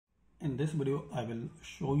In this video, I will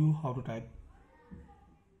show you how to type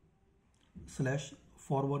slash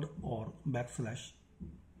forward or backslash.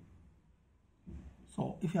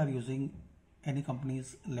 So if you are using any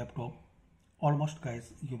company's laptop, almost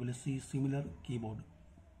guys, you will see similar keyboard,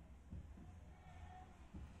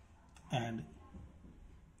 and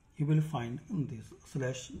you will find this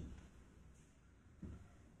slash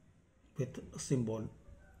with symbol.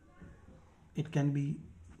 It can be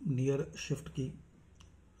near shift key,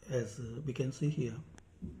 as we can see here.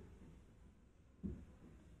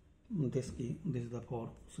 This key, this is the for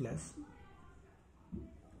slash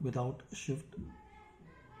without shift,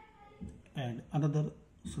 and another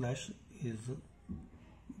slash is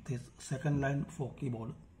this second line for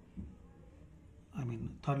keyboard,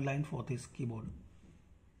 third line for this keyboard.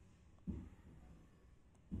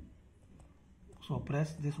 So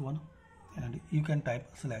press this one and you can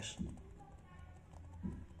type slash,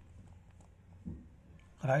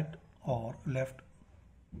 right or left,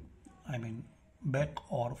 back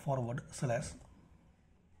or forward slash.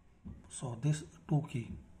 So this two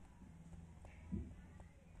key.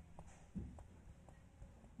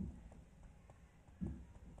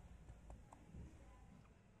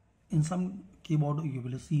 In some keyboard you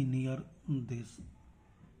will see near this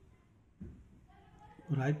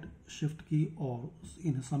right shift key, or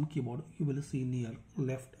in some keyboard you will see near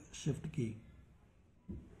left shift key.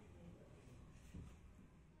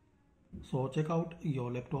 So check out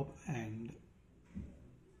your laptop and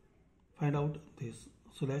find out this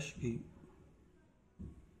slash key,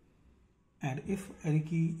 and if any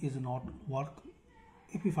key is not work,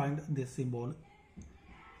 if you find this symbol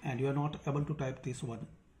and you are not able to type this one,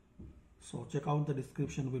 so check out the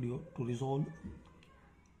description video to resolve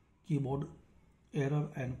keyboard error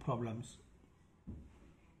and problems.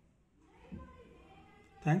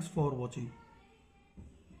 Thanks for watching.